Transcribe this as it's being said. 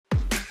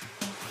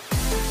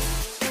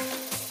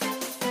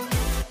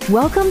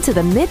Welcome to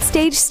the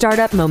Mid-Stage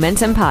Startup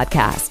Momentum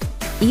Podcast.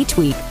 Each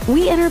week,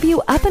 we interview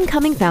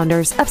up-and-coming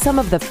founders of some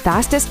of the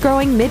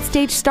fastest-growing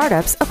mid-stage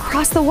startups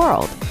across the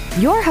world.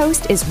 Your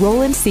host is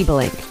Roland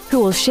Siebelink, who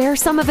will share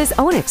some of his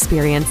own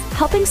experience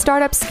helping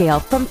startups scale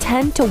from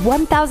 10 to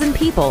 1,000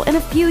 people in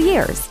a few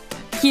years.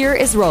 Here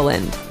is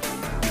Roland.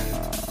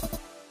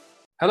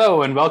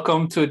 Hello and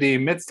welcome to the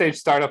Mid-Stage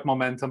Startup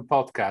Momentum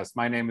Podcast.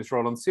 My name is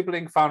Roland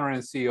Siebelink, founder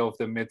and CEO of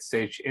the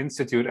Mid-Stage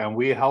Institute, and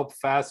we help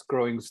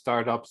fast-growing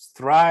startups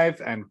thrive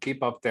and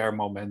keep up their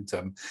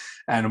momentum.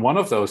 And one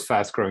of those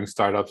fast-growing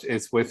startups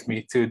is with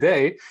me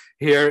today.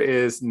 Here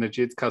is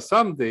Najid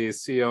Kassam, the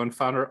CEO and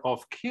founder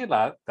of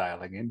Keela,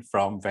 dialing in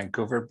from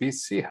Vancouver,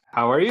 BC.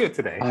 How are you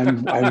today?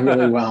 I'm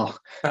really well.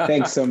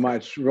 Thanks so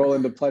much,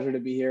 Roland. A pleasure to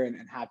be here and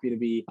happy to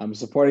be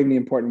supporting the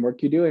important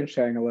work you do and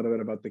sharing a little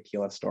bit about the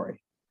Keela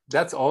story.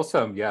 That's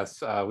awesome.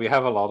 Yes, we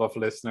have a lot of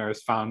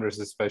listeners, founders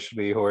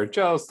especially, who are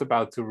just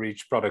about to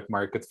reach product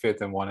market fit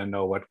and want to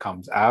know what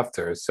comes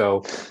after.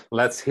 So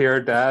let's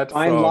hear that.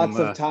 Find lots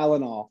of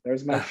Tylenol.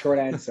 There's my short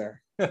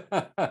answer.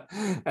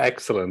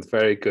 Excellent.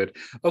 Very good.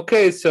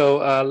 Okay,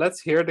 so let's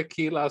hear the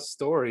Keela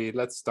story.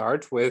 Let's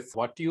start with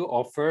what do you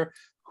offer,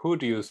 who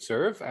do you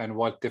serve, and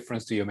what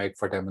difference do you make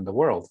for them in the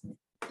world?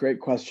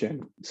 Great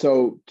question.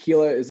 So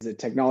Keela is a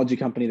technology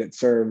company that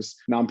serves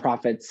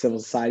nonprofits, civil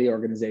society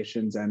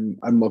organizations, and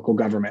local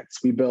governments.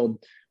 We build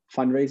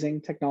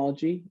fundraising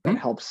technology that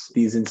helps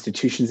these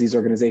institutions, these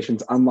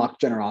organizations unlock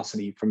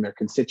generosity from their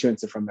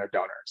constituents and from their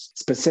donors.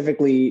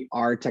 Specifically,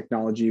 our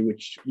technology,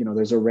 which,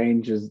 there's a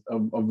range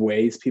of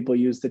ways people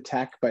use the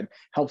tech, but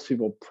helps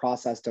people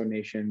process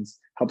donations,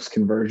 helps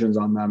conversions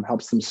on them,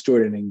 helps them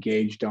steward and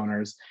engage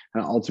donors,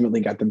 and ultimately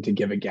get them to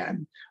give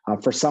again.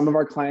 For some of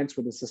our clients,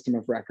 we're the system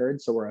of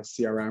record. So we're a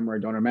CRM or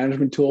a donor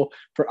management tool.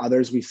 For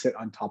others, we sit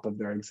on top of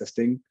their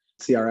existing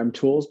CRM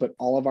tools, but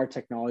all of our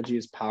technology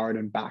is powered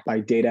and backed by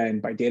data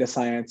and by data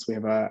science. We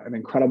have an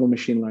incredible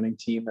machine learning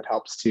team that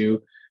helps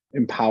to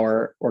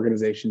empower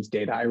organizations'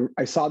 data.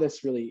 I saw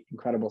this really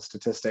incredible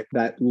statistic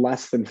that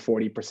less than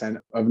 40%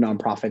 of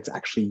nonprofits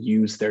actually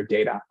use their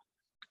data.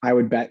 I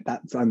would bet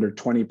that's under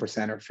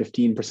 20% or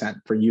 15%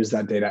 for use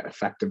that data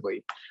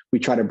effectively. We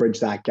try to bridge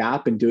that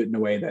gap and do it in a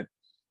way that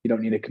you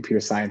don't need a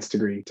computer science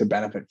degree to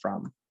benefit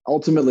from.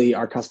 Ultimately,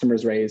 our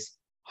customers raise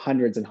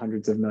hundreds and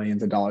hundreds of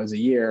millions of dollars a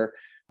year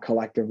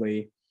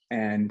collectively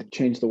and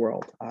change the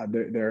world.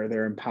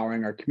 They're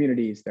empowering our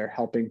communities. They're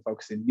helping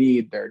folks in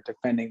need. They're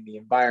defending the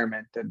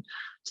environment and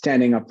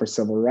standing up for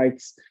civil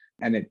rights.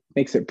 And it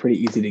makes it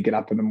pretty easy to get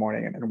up in the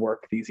morning and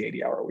work these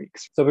 80-hour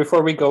weeks. So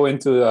before we go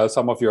into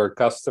some of your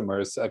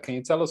customers, can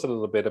you tell us a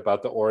little bit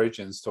about the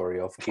origin story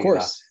of Keela? Of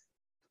course.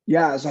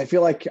 Yeah, so I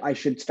feel like I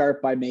should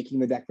start by making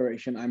the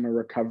declaration. I'm a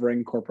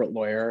recovering corporate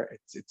lawyer.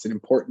 It's an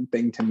important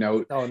thing to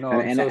note. Oh, no,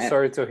 I'm so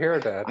sorry to hear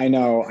that. I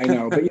know.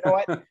 But you know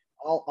what?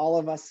 All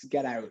of us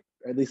get out,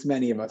 or at least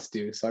many of us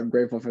do. So I'm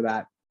grateful for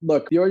that.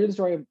 Look, the origin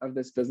story of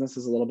this business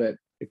is a little bit,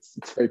 it's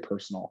very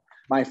personal.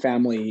 My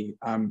family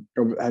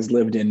has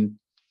lived in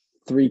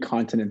 3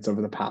 continents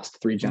over the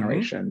past 3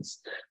 generations,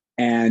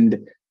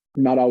 and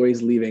not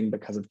always leaving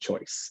because of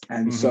choice.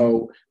 And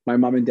so my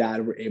mom and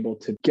dad were able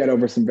to get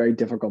over some very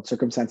difficult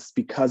circumstances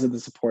because of the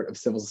support of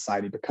civil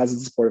society, because of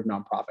the support of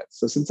nonprofits.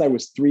 So since I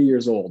was 3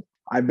 years old,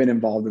 I've been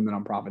involved in the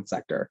nonprofit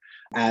sector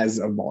as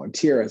a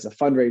volunteer, as a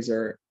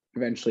fundraiser,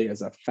 eventually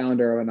as a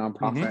founder of a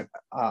nonprofit,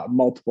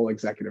 multiple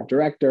executive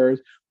directors,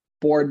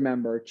 board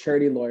member,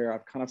 charity lawyer.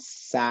 I've kind of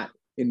sat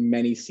in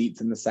many seats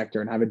in the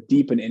sector and have a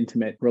deep and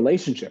intimate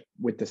relationship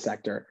with the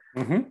sector.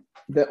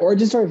 The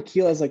origin story of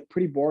Keela is like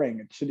pretty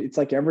boring. It's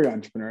like every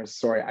entrepreneur's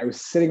story. I was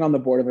sitting on the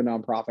board of a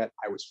nonprofit.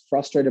 I was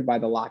frustrated by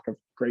the lack of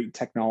great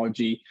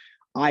technology.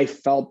 I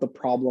felt the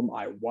problem.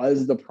 I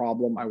was the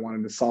problem. I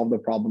wanted to solve the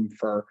problem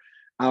for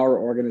our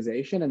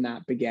organization, and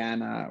that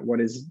began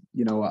what is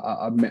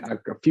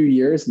a few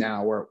years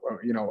now, where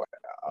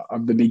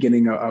of the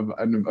beginning of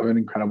an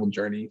incredible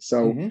journey.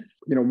 So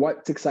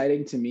what's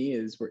exciting to me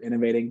is we're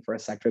innovating for a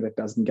sector that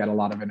doesn't get a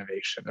lot of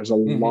innovation. There's a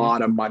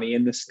lot of money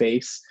in the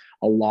space,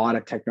 a lot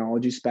of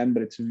technology spend,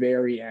 but it's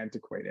very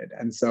antiquated.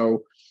 And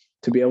so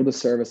to be able to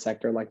serve a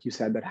sector, like you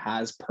said, that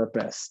has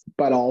purpose,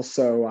 but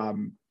also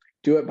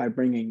do it by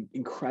bringing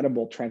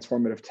incredible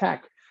transformative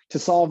tech to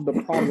solve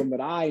the problem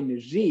that I,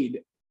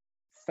 Najid,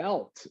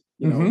 felt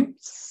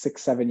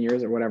 6-7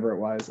 years or whatever it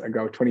was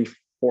ago,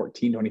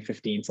 2014,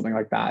 2015, something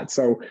like that.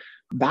 So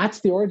that's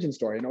the origin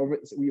story. And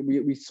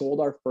we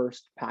sold our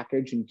first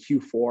package in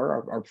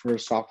Q4, our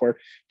first software,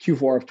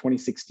 Q4 of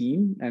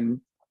 2016. And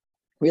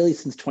really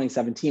since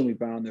 2017, we've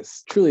been on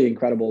this truly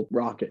incredible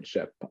rocket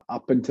ship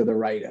up and to the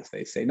right, as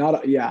they say.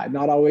 Not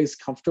always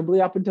comfortably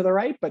up and to the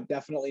right, but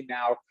definitely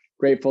now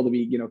grateful to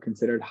be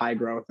considered high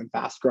growth and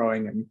fast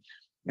growing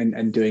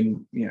and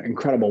doing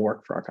incredible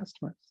work for our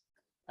customers.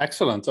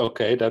 Excellent.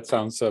 Okay, that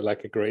sounds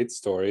like a great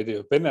story.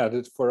 You've been at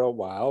it for a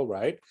while,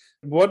 right?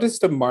 What is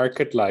the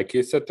market like?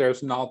 You said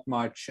there's not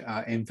much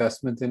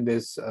investment in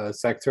this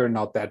sector,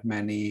 not that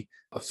many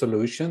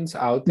solutions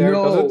out there.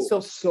 No,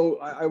 so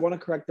I want to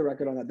correct the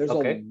record on that. There's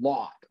a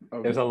lot.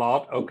 There's a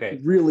lot. Okay.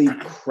 really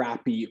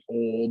crappy,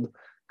 old,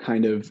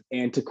 kind of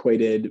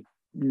antiquated,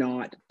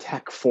 not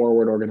tech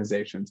forward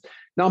organizations.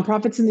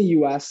 Nonprofits in the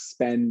US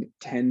spend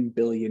 $10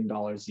 billion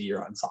a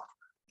year on software.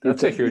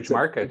 That's a huge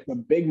market. It's a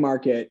big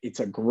market. It's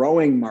a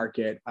growing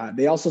market.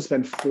 They also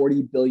spend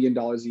 $40 billion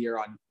a year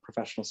on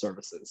professional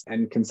services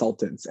and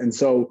consultants. And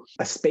so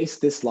a space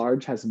this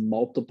large has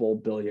multiple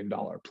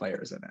billion-dollar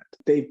players in it.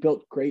 They've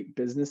built great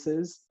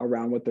businesses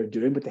around what they're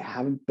doing, but they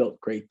haven't built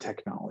great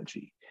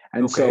technology.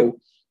 And so,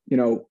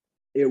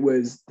 it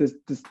was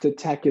the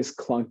tech is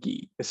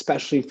clunky,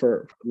 especially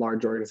for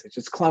large organizations.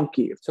 It's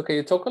clunky. So can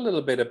you talk a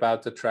little bit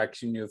about the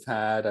traction you've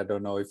had? I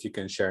don't know if you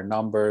can share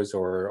numbers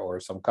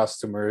or some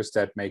customers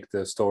that make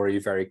the story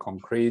very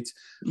concrete,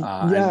 and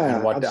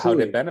how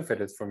they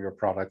benefited from your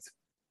product.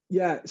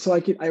 Yeah,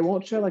 so I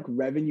won't share like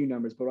revenue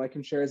numbers, but what I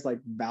can share is like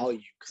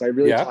value, because I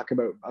really talk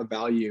about a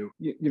value.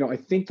 I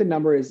think the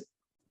number is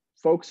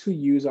folks who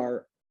use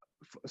our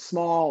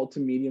small to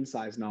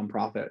medium-sized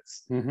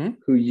nonprofits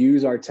who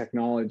use our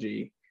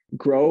technology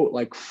grow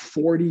like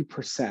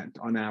 40%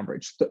 on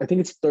average. I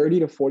think it's 30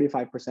 to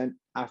 45%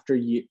 after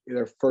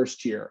their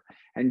first year,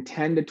 and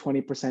 10 to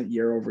 20%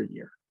 year over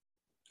year.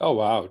 Oh,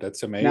 wow.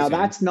 That's amazing. Now,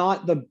 that's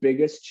not the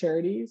biggest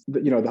charities.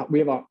 We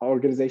have an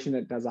organization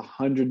that does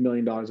 $100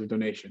 million of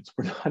donations.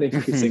 We're not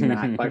increasing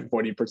that by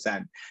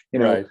 40%,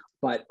 right.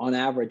 But on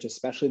average,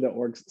 especially the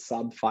orgs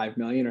sub 5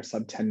 million or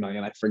sub 10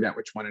 million, I forget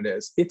which one it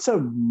is. It's a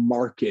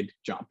marked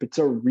jump. It's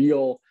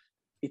real.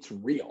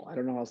 I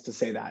don't know how else to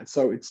say that.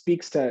 So it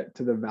speaks to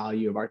the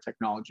value of our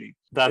technology.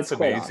 That's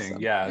amazing.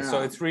 Awesome. Yeah.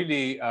 So it's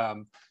really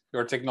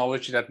your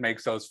technology that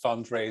makes those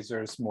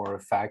fundraisers more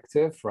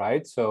effective,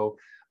 right? So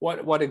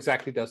what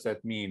exactly does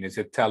that mean? Is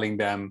it telling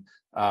them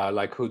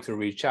like who to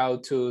reach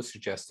out to,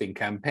 suggesting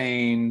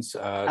campaigns?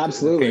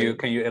 Absolutely.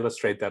 Can you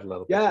illustrate that a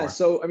little bit more? Yeah.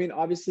 So I mean,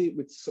 obviously,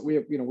 we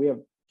have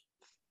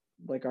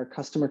like our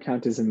customer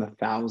count is in the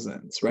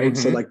thousands, right?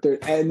 So like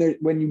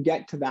when you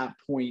get to that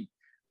point,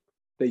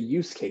 the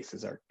use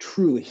cases are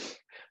truly.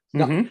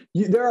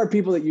 There are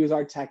people that use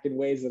our tech in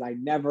ways that I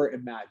never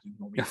imagined.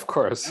 Of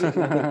course,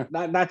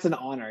 that's an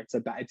honor. It's a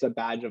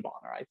badge of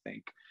honor, I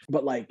think.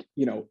 But like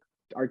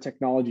our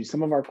technology,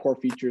 some of our core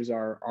features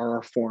are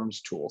our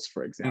forms tools,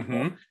 for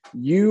example.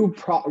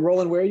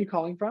 Roland, where are you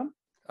calling from?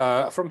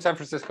 From San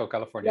Francisco,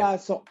 California. Yeah,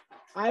 so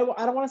I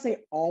don't want to say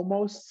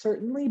almost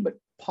certainly, but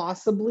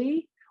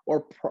possibly,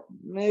 or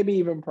maybe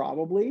even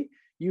probably,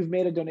 you've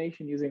made a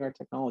donation using our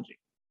technology,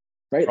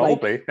 right?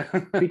 Probably.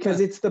 Because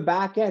it's the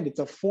back end. It's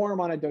a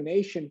form on a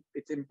donation.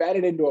 It's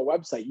embedded into a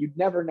website. You'd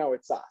never know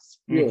it's us,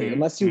 really,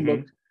 unless you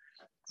look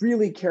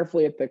really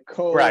carefully at the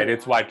code. Right,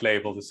 it's white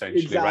labeled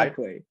essentially,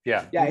 exactly. Right?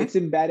 Yeah. Yeah, it's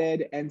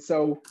embedded. And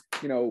so,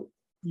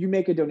 you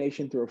make a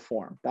donation through a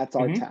form. That's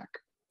our tech.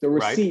 The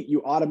receipt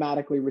you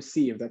automatically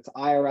receive, that's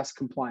IRS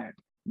compliant.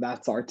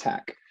 That's our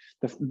tech.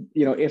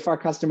 If our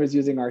customer is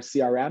using our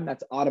CRM,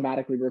 that's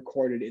automatically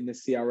recorded in the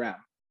CRM.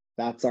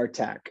 That's our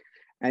tech.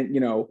 And,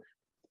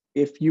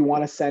 if you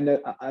want to send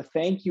a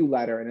thank you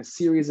letter and a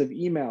series of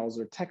emails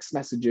or text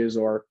messages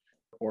or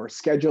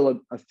schedule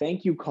a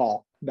thank you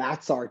call,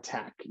 that's our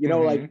tech.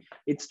 Like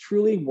it's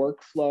truly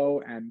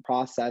workflow and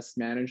process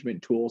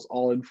management tools,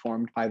 all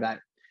informed by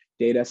that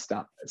data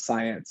stuff,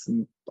 science,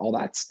 and all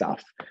that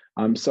stuff.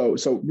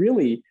 So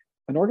really,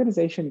 an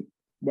organization,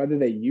 whether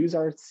they use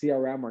our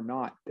CRM or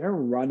not, they're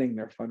running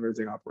their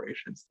fundraising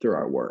operations through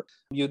our work.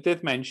 You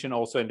did mention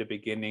also in the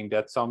beginning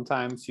that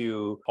sometimes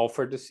you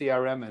offer the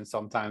CRM and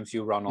sometimes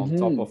you run on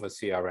top of a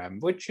CRM.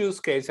 Which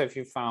use case have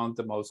you found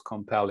the most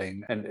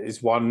compelling? And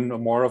is one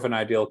more of an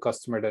ideal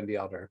customer than the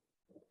other?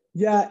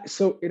 Yeah,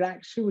 so it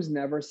actually was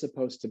never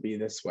supposed to be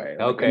this way.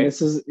 Okay. And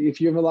this is, if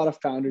you have a lot of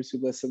founders who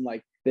listen,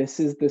 like this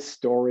is the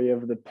story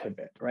of the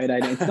pivot, right?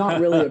 It's not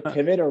really a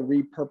pivot or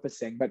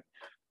repurposing, but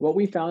what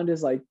we found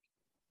is like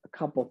a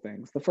couple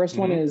things. The first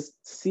one is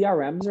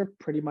CRMs are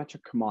pretty much a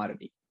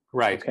commodity.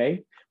 Right.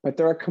 Okay. But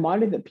they're a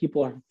commodity that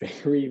people are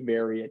very,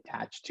 very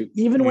attached to.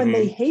 Even when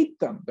they hate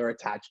them, they're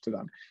attached to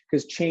them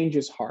because change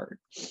is hard.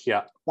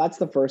 Yeah. That's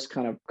the first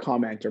kind of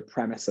comment or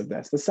premise of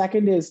this. The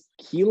second is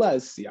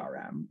Keela's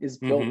CRM is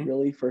built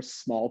really for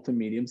small to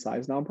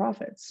medium-sized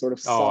nonprofits, sort of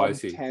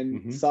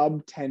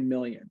sub 10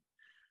 million.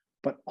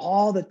 But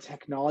all the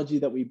technology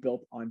that we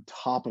built on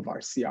top of our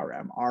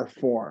CRM, our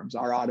forms,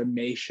 our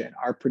automation,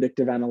 our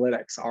predictive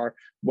analytics, our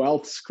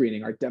wealth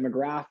screening, our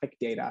demographic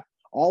data,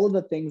 all of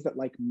the things that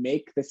like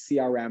make the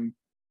CRM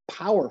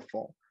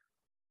powerful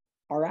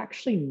are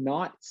actually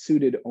not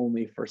suited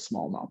only for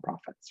small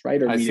nonprofits,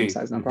 right? Or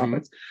medium-sized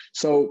nonprofits.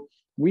 So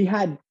we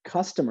had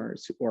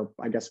customers, or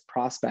I guess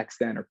prospects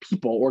then, or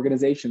people,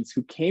 organizations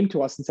who came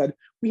to us and said,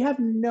 we have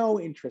no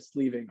interest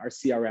leaving our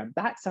CRM.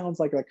 That sounds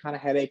like the kind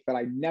of headache that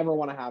I never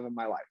want to have in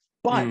my life.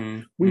 But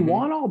we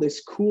want all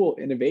this cool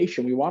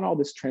innovation. We want all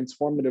this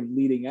transformative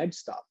leading edge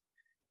stuff.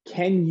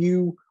 Can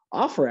you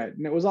offer it?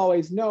 And it was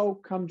always, no,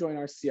 come join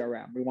our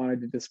CRM. We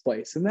wanted to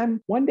displace. And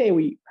then one day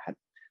we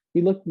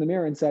looked in the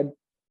mirror and said,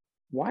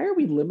 why are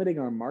we limiting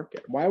our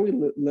market? Why are we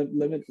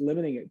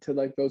limiting it to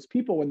like those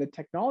people when the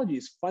technology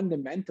is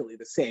fundamentally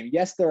the same?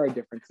 Yes, there are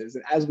differences.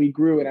 And as we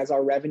grew and as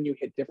our revenue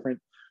hit different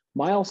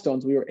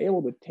milestones, we were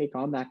able to take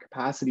on that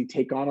capacity,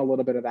 take on a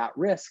little bit of that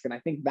risk. And I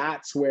think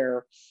that's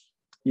where,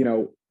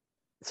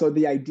 so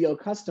the ideal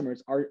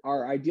customers,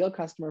 our ideal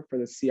customer for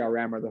the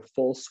CRM or the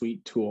full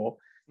suite tool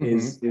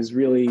is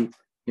really,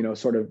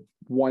 sort of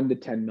 1 to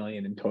 10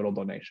 million in total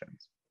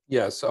donations.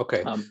 Yes.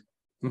 Okay.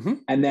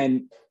 And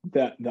then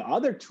the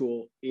other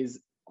tool is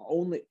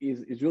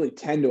really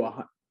 10 to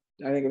 100.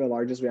 I think the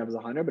largest we have is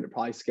 100, but it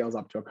probably scales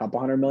up to a couple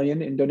 100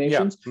 million in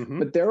donations. Yeah.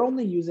 But they're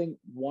only using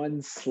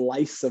one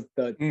slice of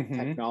the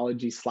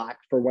technology stack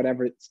for what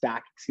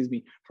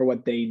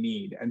they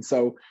need. And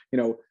so,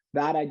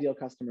 that ideal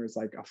customer is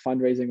like a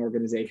fundraising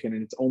organization,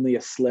 and it's only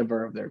a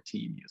sliver of their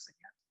team using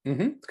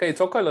it. Can you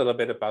talk a little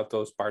bit about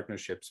those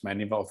partnerships?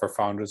 Many of our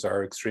founders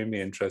are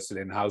extremely interested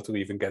in how to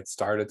even get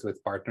started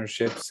with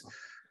partnerships.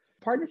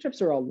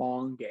 Partnerships are a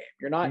long game.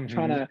 You're not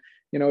trying to,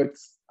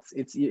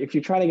 it's if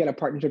you try to get a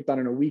partnership done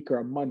in a week or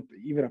a month,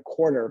 even a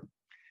quarter,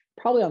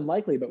 probably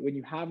unlikely. But when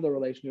you have the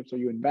relationships or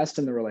you invest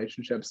in the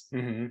relationships,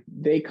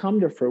 they come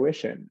to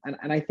fruition.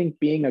 And I think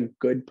being a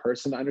good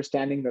person,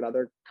 understanding that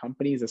other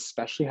companies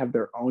especially have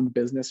their own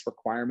business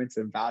requirements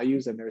and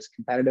values, and there's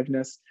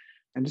competitiveness,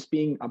 and just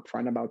being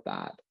upfront about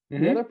that.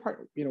 The other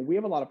part, we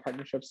have a lot of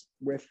partnerships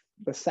with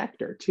the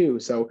sector too.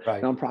 So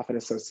nonprofit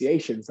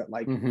associations that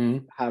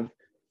have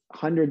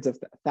hundreds of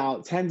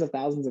tens of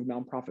thousands of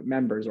nonprofit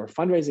members, or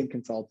fundraising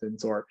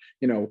consultants, or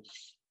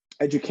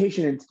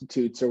education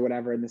institutes or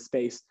whatever in the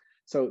space.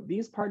 So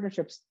these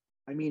partnerships,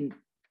 I mean,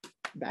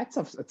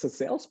 it's a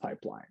sales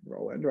pipeline,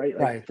 Roland, right?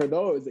 Like for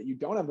those that you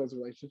don't have those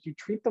relationships, you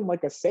treat them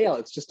like a sale.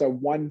 It's just a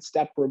one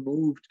step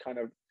removed kind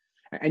of,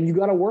 and you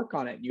got to work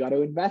on it. You got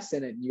to invest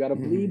in it. You got to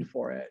bleed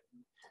for it.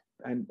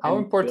 And how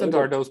important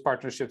are those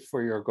partnerships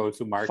for your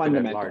go-to-market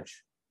at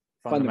large?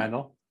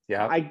 Fundamental.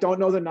 Yeah. I don't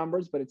know the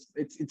numbers, but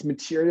it's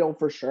material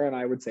for sure. And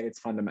I would say it's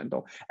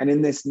fundamental. And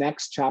in this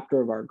next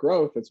chapter of our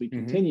growth, as we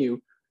continue,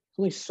 there's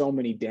only so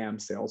many damn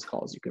sales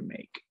calls you can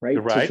make,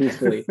 right? Right. So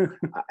truthfully,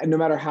 no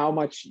matter how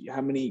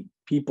many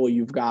people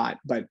you've got,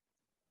 but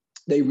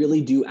they really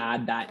do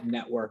add that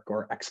network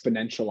or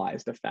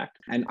exponentialized effect.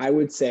 And I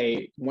would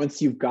say once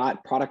you've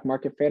got product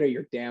market fit, or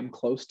you're damn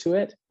close to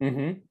it,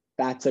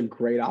 that's a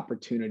great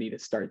opportunity to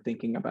start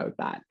thinking about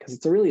that, because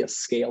it's really a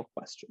scale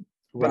question.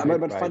 But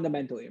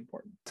fundamentally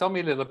important. Tell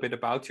me a little bit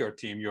about your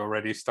team. You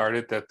already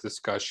started that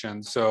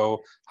discussion.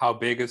 So how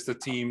big is the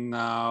team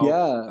now?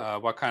 Yeah.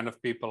 What kind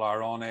of people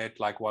are on it?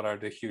 Like, what are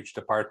the huge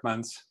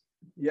departments?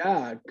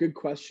 Yeah, good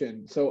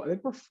question. So I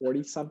think we're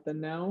 40 something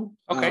now.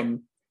 Okay.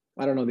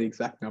 I don't know the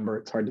exact number.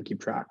 It's hard to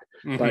keep track.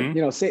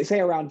 But say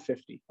around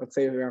 50. Let's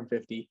say around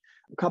 50.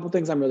 A couple of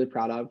things I'm really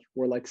proud of.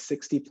 We're like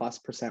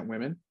 60+%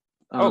 women.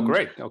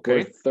 Great.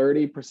 Okay.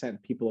 We're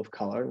 30% people of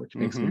color, which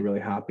makes me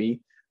really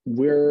happy.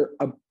 We're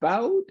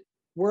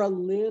a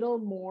little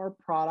more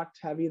product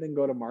heavy than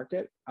go to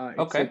market.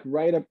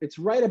 It's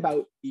right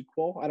about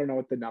equal. I don't know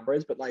what the number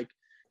is, but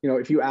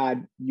if you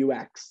add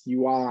UX,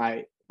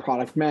 UI,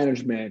 product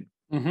management,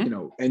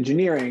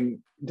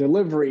 engineering,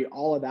 delivery,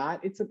 all of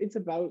that, it's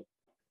about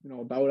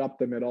up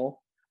the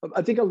middle.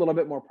 I think a little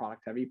bit more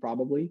product heavy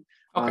probably.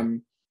 Okay.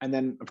 And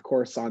then, of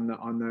course, on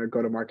the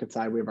go-to-market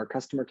side, we have our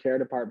customer care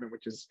department,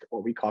 which is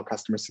what we call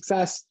customer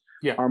success,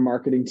 our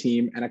marketing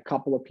team, and a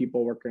couple of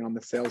people working on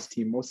the sales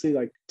team, mostly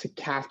to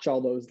catch all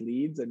those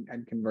leads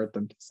and convert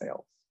them to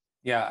sales.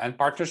 Yeah, and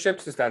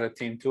partnerships, is that a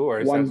team too, or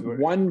is one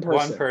person?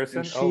 One person.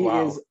 And she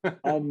is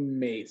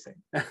amazing.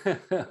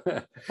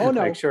 Oh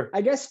no, sure.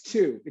 I guess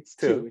two. It's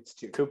two. It's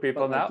two. Two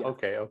people now.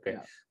 Okay.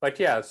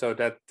 Yeah. So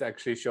that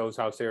actually shows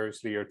how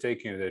seriously you're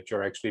taking it. That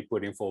you're actually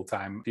putting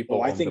full-time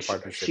people on the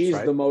partnerships.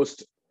 She's the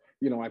most.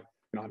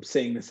 I'm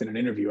saying this in an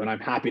interview, and I'm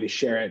happy to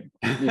share it.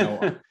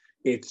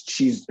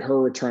 Her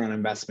return on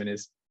investment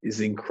is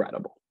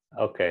incredible.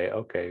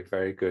 Okay.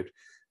 Very good.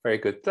 Very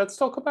good.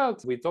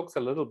 We talked a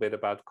little bit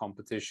about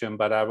competition,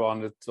 but I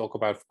want to talk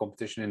about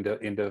competition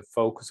in the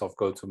focus of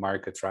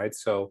go-to-market, right?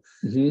 So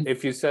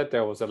if you said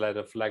there was a lot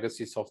of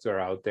legacy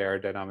software out there,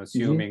 then I'm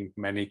assuming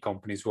many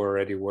companies were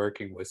already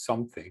working with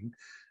something.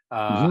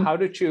 How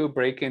did you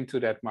break into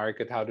that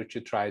market? How did you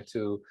try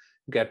to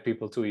get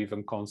people to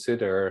even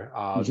consider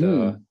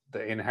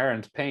the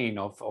inherent pain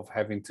of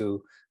having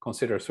to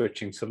consider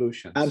switching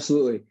solutions?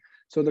 Absolutely.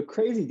 So the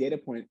crazy data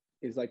point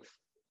is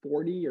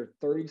 40 or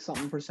 30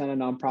 something percent of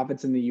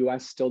nonprofits in the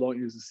US still don't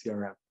use a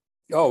CRM.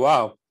 Oh,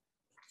 wow.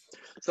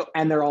 So,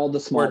 and they're all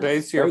the small. Were they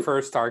your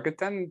first target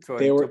then?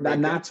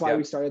 And that's why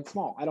we started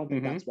small. I don't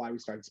think that's why we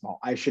started small.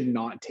 I should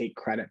not take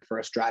credit for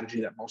a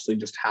strategy that mostly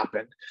just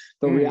happened.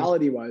 The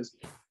reality was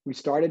we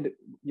started,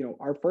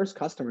 our first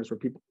customers were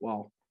people,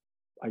 well,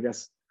 I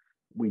guess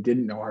we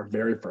didn't know our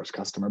very first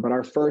customer, but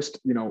our first,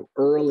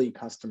 early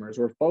customers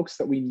were folks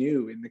that we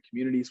knew in the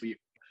communities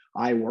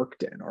I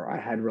worked in or I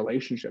had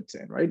relationships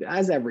in, right?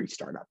 As every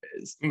startup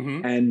is.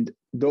 And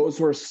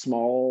those were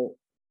small,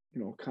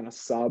 kind of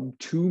sub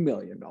 $2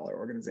 million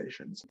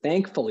organizations.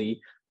 Thankfully,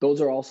 those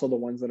are also the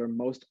ones that are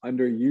most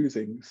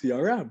underusing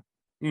CRM.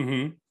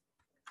 Mm-hmm.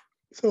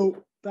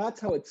 So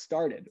that's how it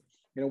started.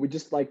 We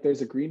just like,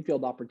 there's a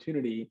greenfield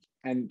opportunity,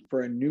 and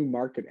for a new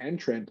market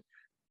entrant,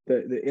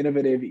 the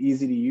innovative,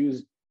 easy to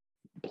use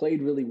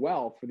played really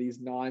well for these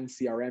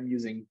non-CRM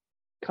using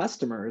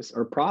customers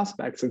or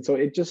prospects. And so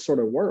it just sort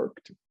of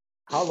worked.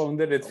 How long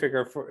did it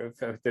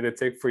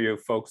take for you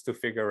folks to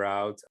figure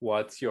out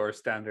what's your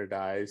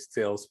standardized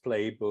sales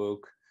playbook,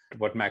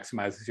 what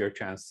maximizes your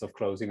chances of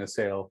closing a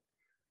sale?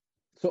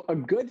 So a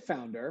good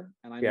founder,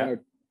 and I'm going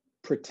to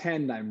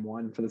pretend I'm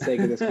one for the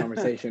sake of this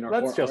conversation,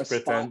 let's just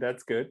pretend.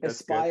 That's good.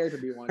 Aspire to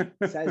be one,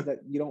 says that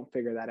you don't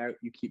figure that out,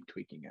 you keep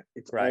tweaking it.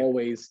 It's right.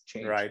 always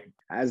changing. Right.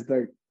 As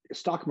the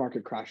stock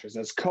market crashes,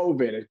 as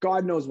COVID, as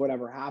God knows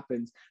whatever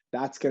happens,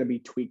 that's going to be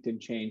tweaked and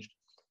changed.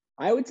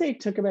 I would say it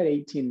took about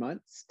 18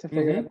 months to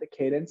figure out the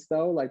cadence,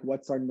 though. Like,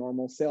 what's our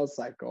normal sales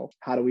cycle?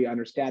 How do we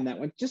understand that?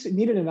 It just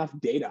needed enough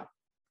data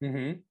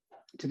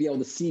to be able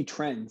to see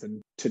trends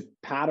and to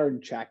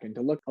pattern check and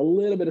to look a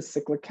little bit of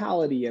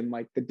cyclicality and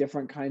like the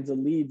different kinds of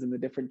leads and the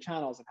different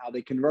channels and how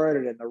they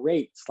converted and the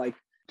rates. Like,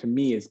 to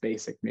me is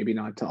basic, maybe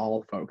not to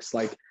all folks,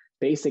 like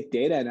basic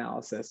data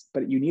analysis,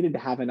 but you needed to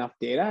have enough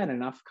data and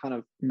enough kind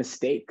of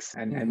mistakes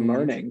and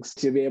learnings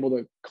to be able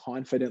to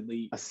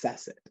confidently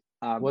assess it.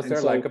 Was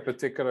there like a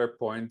particular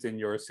point in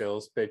your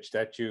sales pitch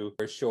that you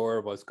were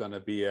sure was going to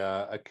be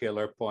a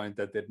killer point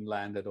that didn't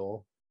land at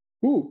all?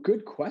 Ooh,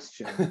 good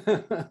question.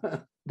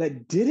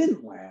 That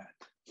didn't land.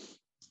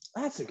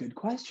 That's a good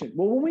question.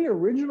 Well, when we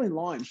originally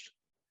launched,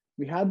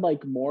 we had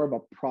like more of a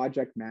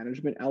project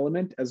management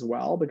element as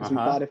well, because we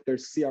thought if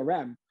there's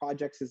CRM,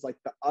 projects is like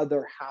the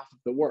other half of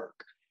the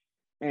work.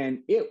 And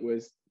it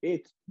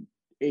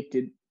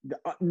did.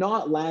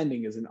 Not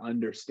landing is an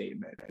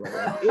understatement.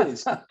 Right?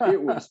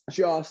 It was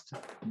just,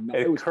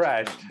 it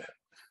crashed.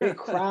 It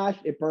crashed,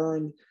 it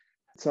burned.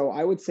 So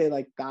I would say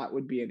like that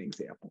would be an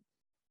example.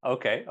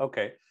 Okay.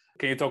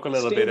 Can you talk a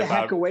little bit Stay about... the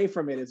heck away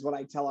from it is what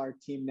I tell our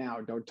team now.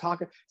 Don't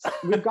talk.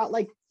 We've got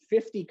like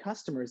 50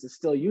 customers that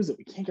still use it.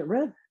 We can't get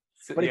rid of it.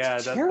 But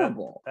it's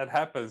terrible. That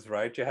happens,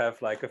 right? You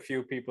have like a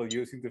few people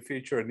using the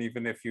feature, and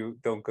even if you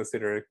don't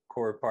consider it a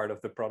core part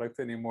of the product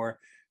anymore,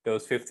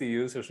 those 50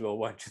 users will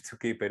want you to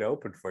keep it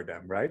open for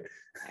them, right?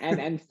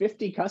 and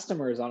 50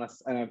 customers on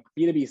a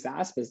B2B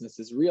SaaS business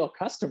is real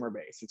customer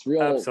base. It's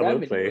real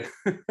Absolutely.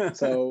 revenue.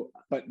 So,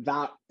 but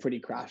that pretty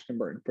crashed and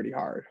burned pretty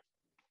hard.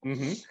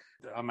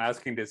 I'm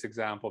asking this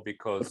example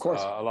because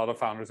a lot of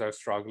founders are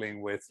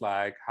struggling with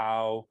like,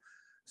 how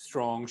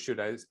strong should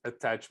I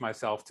attach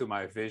myself to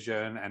my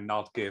vision and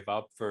not give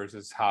up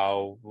versus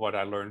what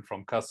I learned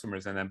from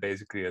customers and then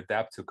basically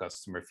adapt to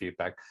customer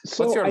feedback.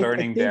 So what's your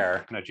learning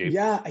there, Najib?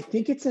 Yeah, I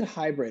think it's a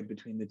hybrid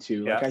between the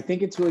two. Like, I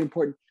think it's really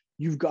important.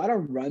 You've got to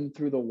run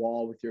through the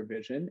wall with your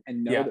vision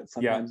and know that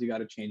sometimes you got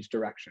to change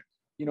direction.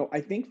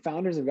 I think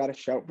founders have got to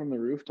shout from the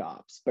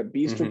rooftops, but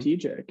be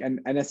strategic and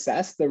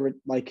assess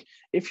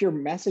if your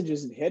message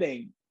isn't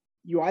hitting,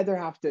 you're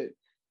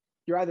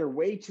either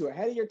way too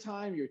ahead of your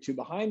time, you're too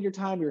behind your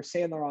time, you're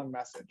saying the wrong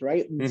message,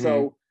 right? And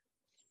so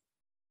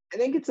I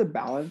think it's a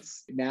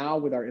balance. Now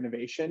with our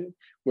innovation,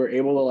 we're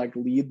able to like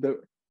lead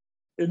the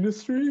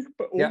industry,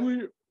 but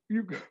only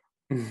you.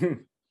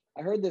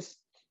 I heard this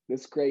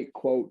great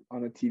quote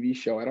on a TV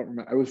show. I don't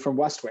remember. It was from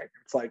West Wing.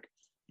 It's like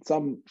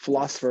some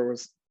philosopher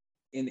was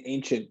in I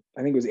think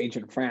it was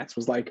ancient France,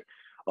 was like,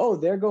 "Oh,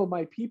 there go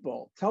my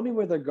people. Tell me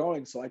where they're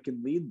going so I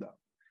can lead them."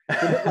 A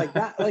bit like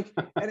that,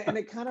 and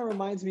it kind of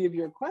reminds me of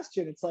your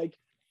question. It's like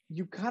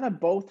you kind of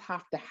both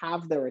have to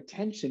have their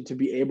attention to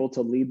be able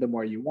to lead them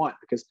where you want,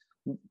 because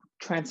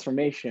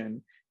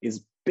transformation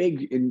is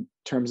big in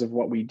terms of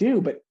what we do,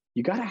 but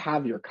you got to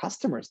have your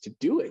customers to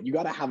do it. You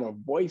got to have a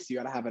voice, you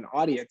got to have an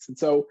audience. And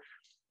so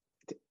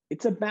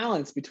it's a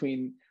balance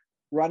between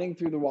running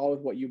through the wall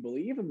with what you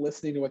believe and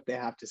listening to what they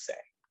have to say.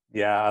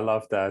 Yeah, I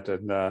love that.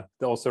 And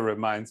it also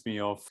reminds me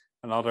of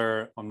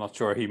another, I'm not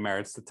sure he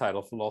merits the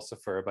title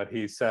philosopher, but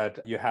he said,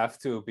 you have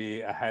to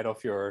be ahead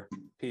of your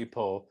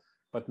people,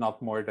 but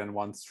not more than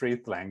one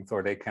street length,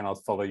 or they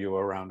cannot follow you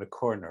around the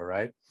corner,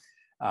 right?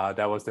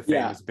 That was the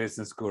famous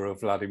business guru,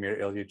 Vladimir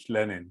Ilyich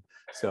Lenin.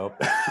 So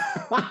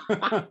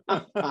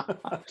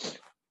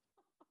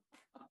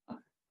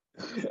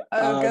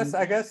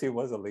I guess he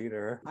was a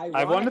leader.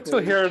 I wanted to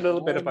hear a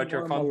little bit about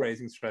your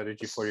fundraising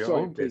strategy for your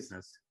own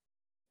business.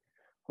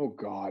 Oh,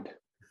 God.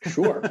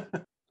 Sure.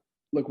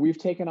 Look, we've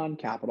taken on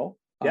capital,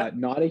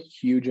 not a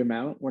huge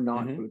amount. We're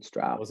not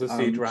bootstrapped. Was a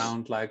seed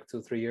round like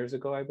 2-3 years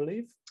ago, I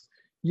believe?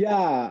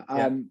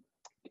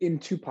 In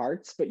two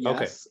parts, but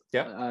yes.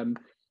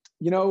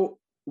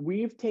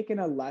 We've taken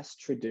a less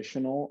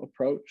traditional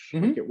approach.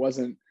 Like it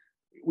wasn't,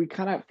 we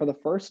kind of, for the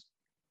first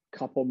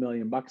couple $1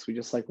 million, we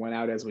just like went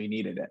out as we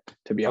needed it,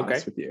 to be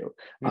honest with you.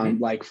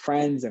 Like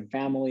friends and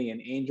family and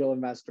angel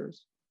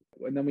investors.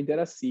 And then we did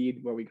a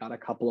seed where we got a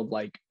couple of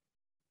like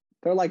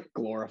they're like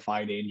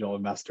glorified angel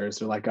investors.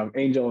 They're like an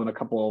angel and a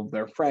couple of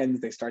their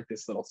friends. They start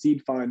this little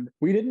seed fund.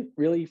 We didn't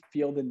really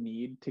feel the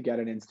need to get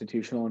an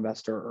institutional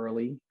investor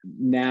early.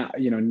 Now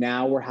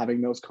we're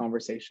having those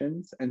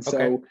conversations. And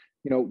so,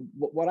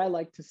 what I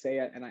like to say,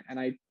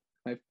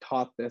 I've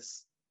taught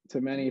this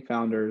to many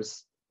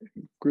founders,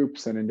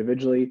 groups and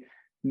individually,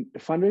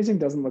 fundraising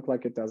doesn't look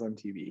like it does on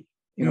TV.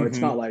 It's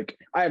not like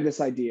I have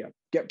this idea,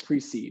 get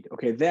pre-seed.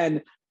 Okay,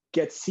 then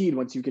get seed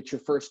once you get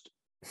your first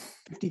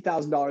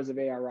 $50,000 of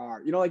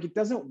ARR. It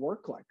doesn't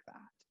work like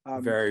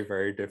that. Very,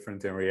 very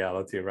different in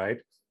reality, right?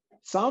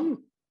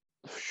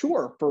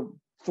 Sure, for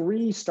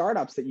 3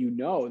 startups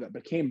that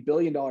became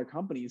billion-dollar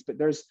companies, but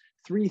there's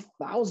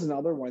 3,000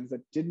 other ones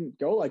that didn't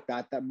go like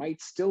that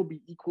might still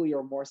be equally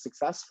or more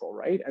successful,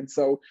 right? And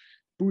so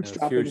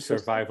bootstrapping, huge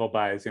survival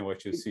bias in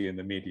what you see in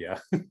the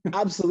media.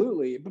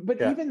 Absolutely.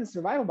 But even the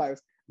survival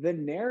bias, the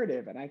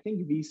narrative, and I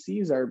think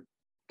VCs are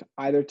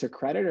either to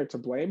credit or to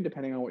blame,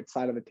 depending on which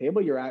side of the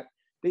table you're at.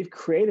 They've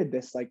created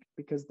this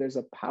because there's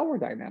a power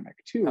dynamic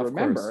too,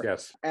 remember? Course,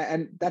 yes.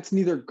 And that's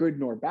neither good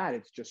nor bad.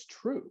 It's just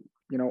true.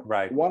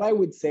 Right. What I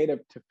would say to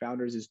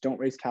founders is don't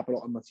raise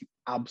capital unless you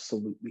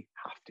absolutely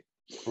have to.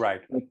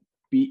 Right.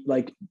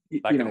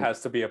 It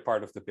has to be a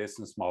part of the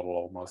business model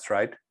almost,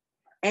 right?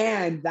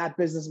 And that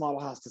business model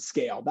has to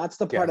scale. That's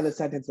the part of the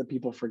sentence that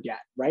people forget,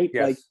 right?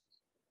 Yes.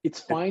 It's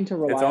fine to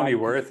rely. It's only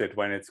worth it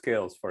when it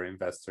scales for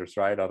investors,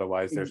 right?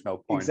 Otherwise, there's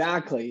no point.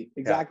 Exactly.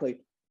 Yeah.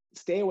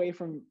 Stay away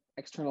from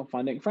external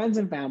funding. Friends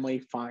and family,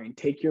 fine.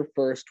 Take your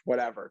first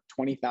whatever,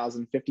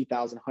 20,000,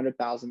 50,000,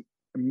 100,000,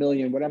 a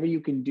million, whatever you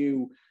can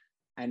do,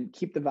 and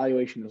keep the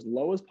valuation as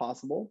low as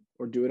possible,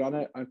 or do it on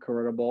a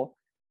convertible.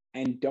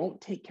 And don't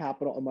take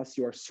capital unless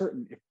you are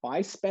certain, if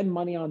I spend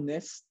money on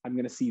this, I'm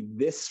going to see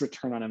this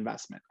return on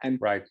investment. And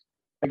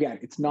again,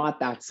 it's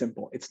not that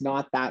simple. It's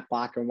not that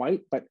black and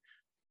white, but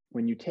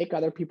when you take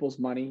other people's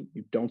money,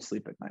 you don't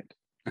sleep at night.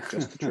 It's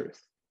just the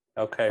truth.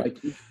 Okay.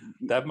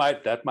 That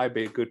might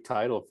be a good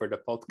title for the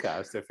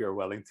podcast if you're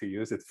willing to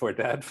use it for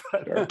that.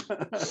 Sure.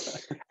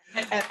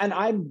 and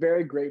I'm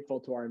very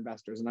grateful to our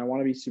investors. And I want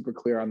to be super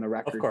clear on the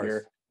record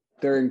here.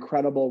 They're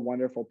incredible,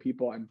 wonderful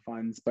people and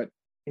funds, but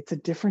it's a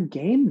different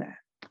game then.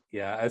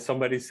 Yeah, as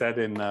somebody said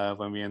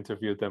when we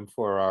interviewed them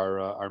for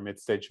our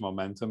mid-stage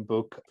momentum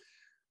book,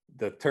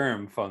 the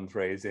term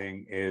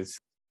fundraising is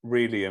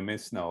really a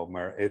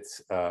misnomer.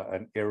 It's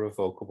an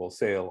irrevocable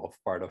sale of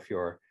part of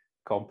your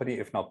company,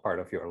 if not part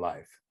of your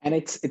life. And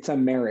it's a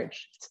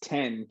marriage. It's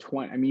 10,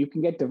 20. I mean, you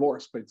can get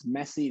divorced, but it's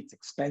messy, it's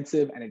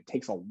expensive, and it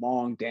takes a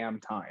long damn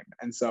time.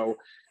 And so,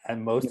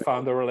 and most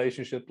founder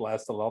relationships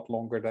last a lot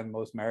longer than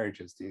most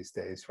marriages these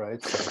days,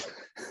 right? So.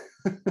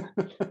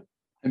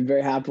 I'm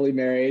very happily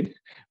married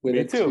with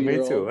me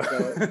too.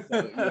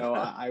 So,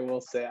 I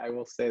will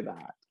say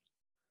that.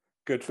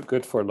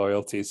 Good for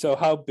loyalty. So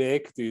how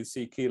big do you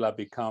see Kila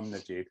become,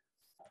 Najeed?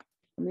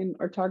 I mean,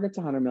 our target's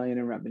 100 million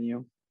in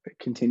revenue. It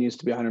continues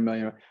to be 100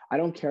 million. I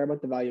don't care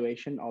about the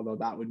valuation, although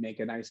that would make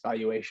a nice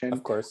valuation.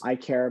 Of course. I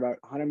care about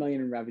 100 million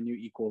in revenue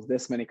equals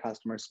this many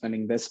customers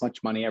spending this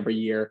much money every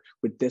year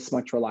with this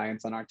much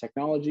reliance on our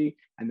technology.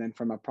 And then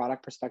from a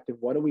product perspective,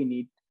 what do we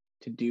need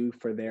to do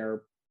for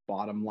their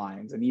bottom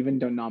lines? And even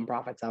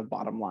nonprofits have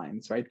bottom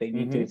lines, right? They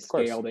need to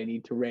scale, they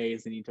need to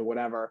raise, they need to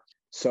whatever.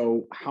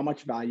 So how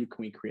much value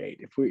can we create?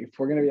 If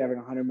we're going to be having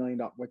 $100 million,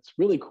 what's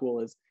really cool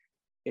is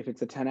if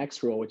it's a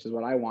 10x rule, which is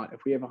what I want,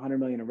 if we have 100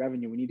 million in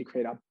revenue, we need to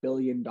create $1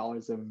 billion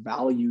of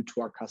value to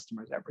our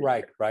customers every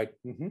year. Right.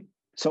 Mm-hmm.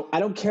 So I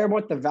don't care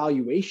what the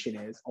valuation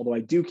is, although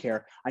I do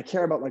care. I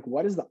care about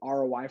what is the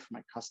ROI for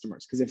my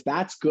customers? Because if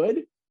that's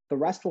good, the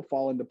rest will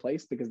fall into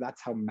place because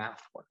that's how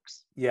math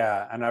works.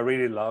 Yeah. And I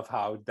really love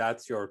how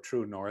that's your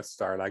true North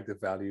Star, like the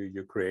value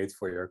you create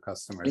for your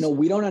customers.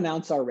 We don't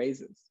announce our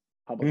raises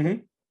publicly.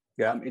 Mm-hmm.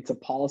 Yeah. It's a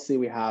policy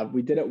we have.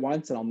 We did it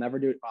once and I'll never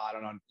do it. Well, I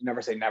don't know,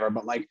 never say never,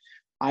 but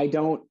I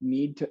don't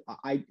need to,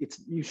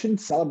 you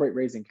shouldn't celebrate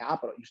raising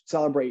capital. You should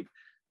celebrate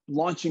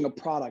launching a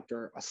product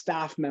or a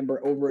staff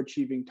member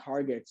overachieving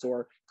targets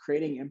or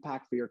creating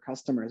impact for your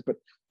customers. But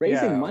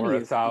raising money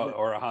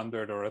or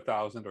 100 or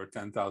 1,000 or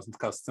 10,000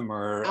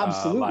 customer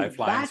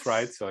lifelines,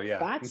 right? So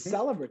that's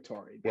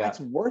celebratory. That's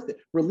worth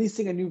it.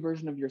 Releasing a new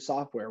version of your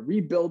software,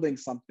 rebuilding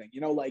something,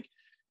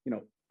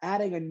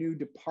 adding a new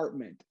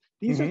department.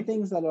 These are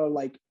things that are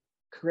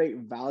create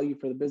value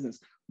for the business.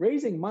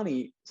 Raising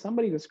money,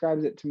 somebody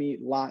describes it to me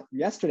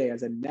yesterday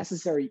as a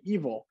necessary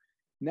evil.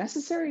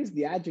 Necessary is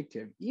the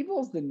adjective.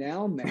 Evil is the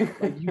noun there.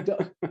 You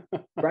don't,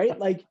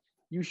 right?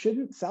 You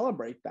shouldn't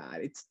celebrate that.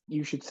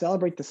 You should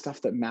celebrate the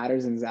stuff that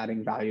matters and is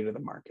adding value to the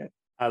market.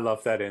 I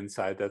love that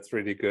insight. That's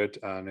really good,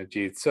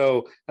 Najeed.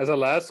 So as a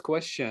last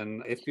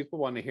question, if people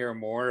want to hear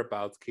more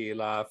about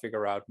Kila,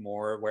 figure out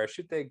more, where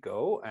should they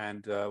go?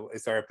 And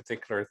is there a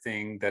particular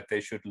thing that they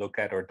should look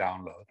at or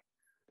download?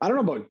 I don't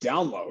know about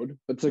download,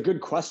 but it's a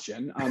good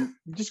question.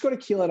 Just go to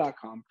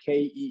Keela.com,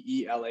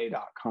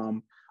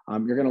 KEELA.com.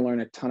 You're going to learn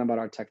a ton about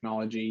our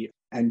technology.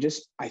 And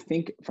I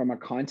think from a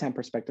content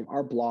perspective,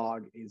 our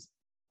blog is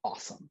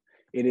awesome.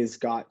 It has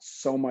got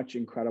so much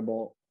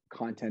incredible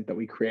content that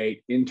we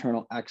create,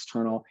 internal,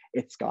 external.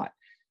 It's got,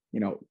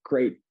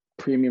 great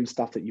premium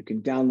stuff that you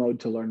can download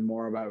to learn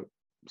more about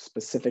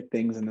specific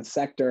things in the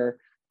sector.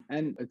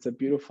 And it's a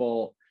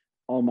beautiful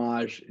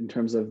homage in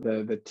terms of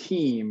the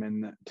team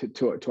and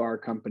to our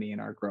company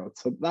and our growth.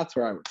 So that's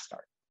where I would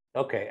start.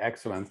 Okay,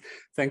 excellent.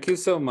 Thank you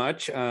so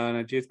much,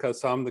 Najeet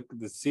Kassam,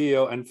 the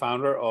CEO and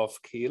founder of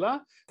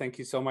Keela. Thank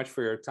you so much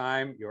for your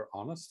time, your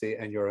honesty,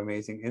 and your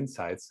amazing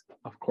insights.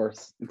 Of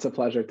course. It's a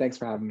pleasure. Thanks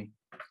for having me.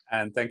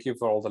 And thank you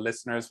for all the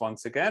listeners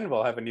once again.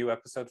 We'll have a new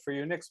episode for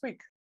you next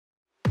week.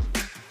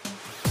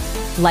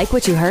 Like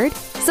what you heard?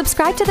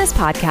 Subscribe to this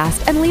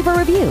podcast and leave a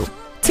review.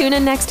 Tune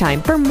in next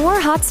time for more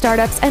hot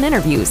startups and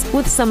interviews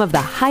with some of the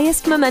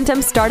highest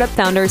momentum startup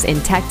founders in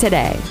tech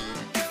today.